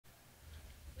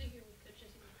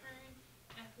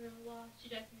your loss to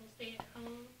Jacksonville State at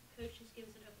home. Coaches, give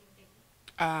us an opening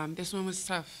statement. This one was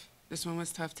tough. This one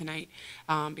was tough tonight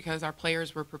because our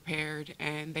players were prepared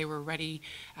and they were ready.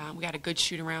 We had a good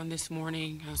shoot around this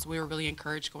morning, so we were really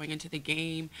encouraged going into the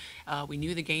game. We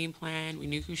knew the game plan. We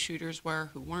knew who shooters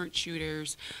were, who weren't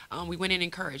shooters. We went in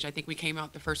encouraged. I think we came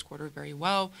out the first quarter very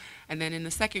well. And then in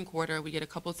the second quarter, we get a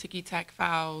couple ticky-tack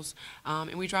fouls,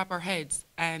 and we drop our heads.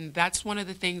 And that's one of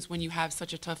the things when you have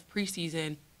such a tough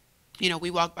preseason. You know,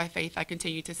 we walk by faith. I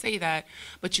continue to say that,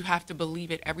 but you have to believe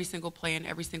it every single play and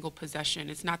every single possession.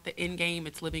 It's not the end game,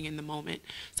 it's living in the moment.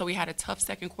 So we had a tough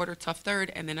second quarter, tough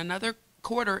third, and then another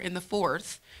quarter in the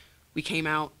fourth. We came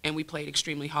out and we played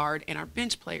extremely hard, and our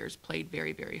bench players played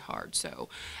very, very hard. So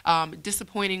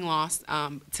disappointing loss.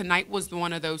 Tonight was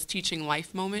one of those teaching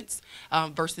life moments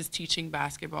versus teaching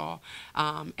basketball.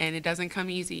 And it doesn't come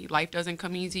easy. Life doesn't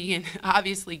come easy, and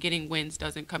obviously getting wins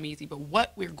doesn't come easy. But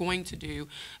what we're going to do,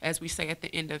 as we say at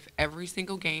the end of every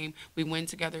single game, we win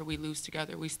together, we lose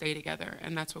together, we stay together,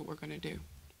 and that's what we're going to do.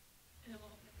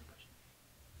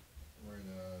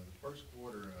 The first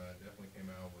quarter definitely came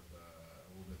out with a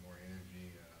little bit more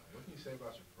energy. What can you say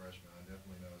about your freshmen? I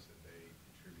definitely noticed that they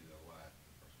contributed a lot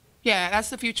in the first quarter. Yeah, that's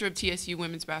the future of TSU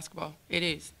women's basketball. It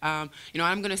is. You know,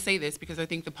 I'm going to say this because I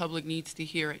think the public needs to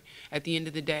hear it at the end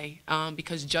of the day,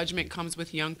 because judgment comes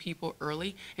with young people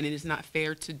early, and it is not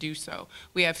fair to do so.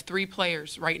 We have 3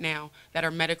 players right now that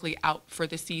are medically out for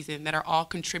the season that are all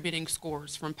contributing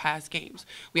scores from past games.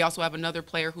 We also have another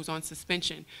player who's on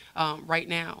suspension right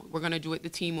now. We're going to do it the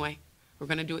team way. We're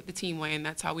going to do it the team way, and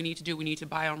that's how we need to do. We need to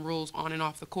buy on rules on and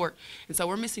off the court. And so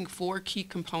we're missing 4 key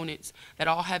components that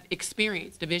all have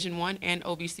experience, Division I and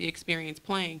OVC experience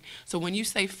playing. So when you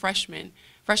say freshmen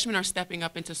are stepping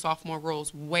up into sophomore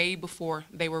roles way before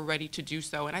they were ready to do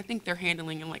so, and I think they're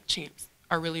handling it like champs.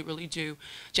 I really, really do.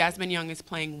 Jasmine Young is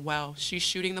playing well. She's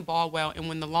shooting the ball well, and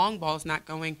when the long ball is not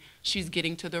going, she's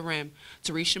getting to the rim.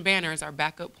 Tarisha Banner is our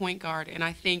backup point guard, and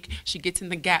I think she gets in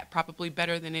the gap probably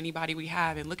better than anybody we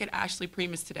have. And look at Ashley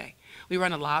Primus today. We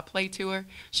run a lob play to her.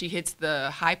 She hits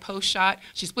the high post shot.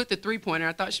 She split the three-pointer.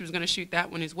 I thought she was going to shoot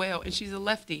that one as well, and she's a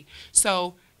lefty.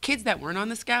 So kids that weren't on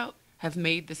the scout have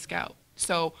made the scout.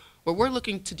 So what we're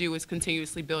looking to do is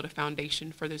continuously build a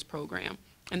foundation for this program.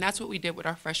 And that's what we did with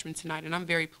our freshmen tonight, and I'm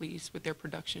very pleased with their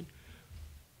production.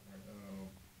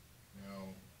 Now,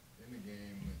 in the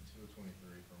game, went 2 of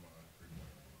 23 from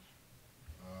three-point range.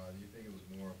 Do you think it was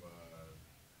more of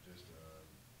just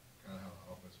kind of how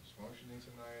the offense was functioning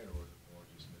tonight, or was it more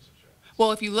just missing shots?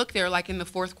 Well, if you look there, like in the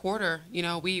fourth quarter, you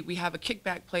know, we have a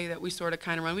kickback play that we sort of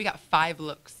kind of run. We got 5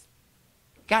 looks.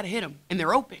 Got to hit them, and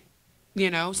they're open. You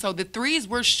know, so the threes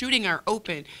we're shooting are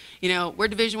open. You know, we're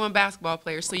Division I basketball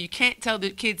players, so you can't tell the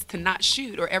kids to not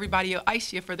shoot or everybody will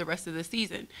ice you for the rest of the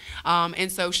season.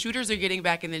 And so shooters are getting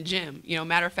back in the gym. You know,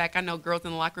 matter of fact, I know girls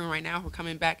in the locker room right now who are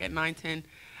coming back at 9, 10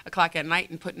 o'clock at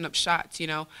night and putting up shots, you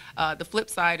know. The flip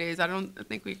side is I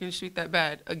think we can shoot that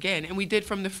bad again. And we did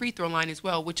from the free throw line as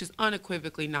well, which is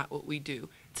unequivocally not what we do.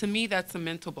 To me, that's a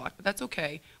mental block, but that's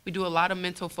okay. We do a lot of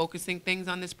mental focusing things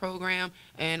on this program,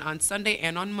 and on Sunday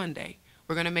and on Monday,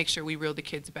 we're going to make sure we reel the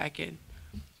kids back in.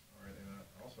 All right, and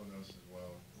I also noticed as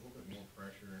well a little bit more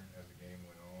pressure as the game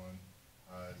went on.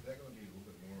 Is that going to be a little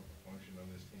bit more of a function of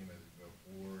this team as we go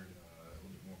forward? A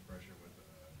little bit more pressure with,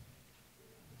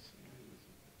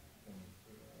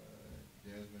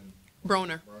 Jasmine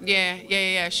Broner.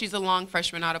 Yeah. She's a long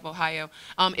freshman out of Ohio.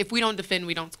 If we don't defend,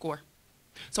 we don't score.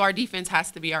 So our defense has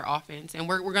to be our offense, and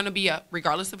we're going to be up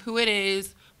regardless of who it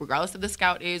is, regardless of the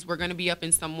scout is. We're going to be up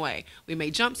in some way. We may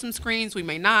jump some screens, we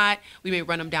may not, we may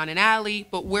run them down an alley,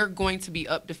 but we're going to be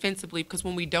up defensively, because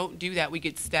when we don't do that, we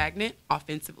get stagnant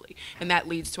offensively, and that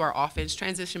leads to our offense.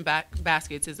 Transition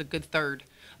baskets is a good third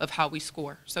of how we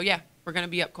score. So yeah, we're going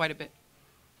to be up quite a bit.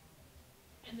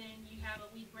 And then you have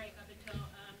a week break up until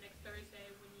next Thursday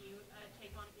when you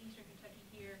take on Eastern Kentucky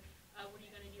here. What are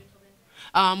you going to do until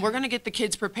then? We're going to get the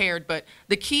kids prepared, but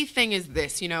the key thing is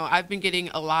this. You know, I've been getting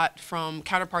a lot from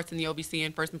counterparts in the OVC,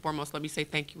 and first and foremost, let me say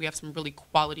thank you. We have some really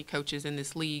quality coaches in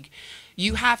this league.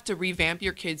 You have to revamp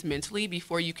your kids mentally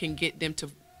before you can get them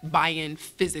to buy in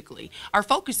physically. Our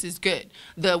focus is good.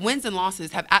 The wins and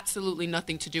losses have absolutely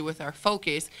nothing to do with our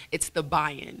focus. It's the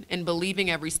buy-in and believing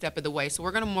every step of the way. So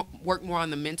we're going to work more on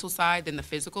the mental side than the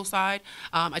physical side.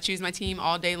 I choose my team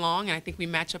all day long, and I think we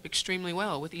match up extremely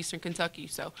well with Eastern Kentucky.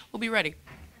 So we'll be ready.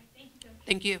 All right, thank you, Coach.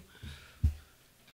 Thank you.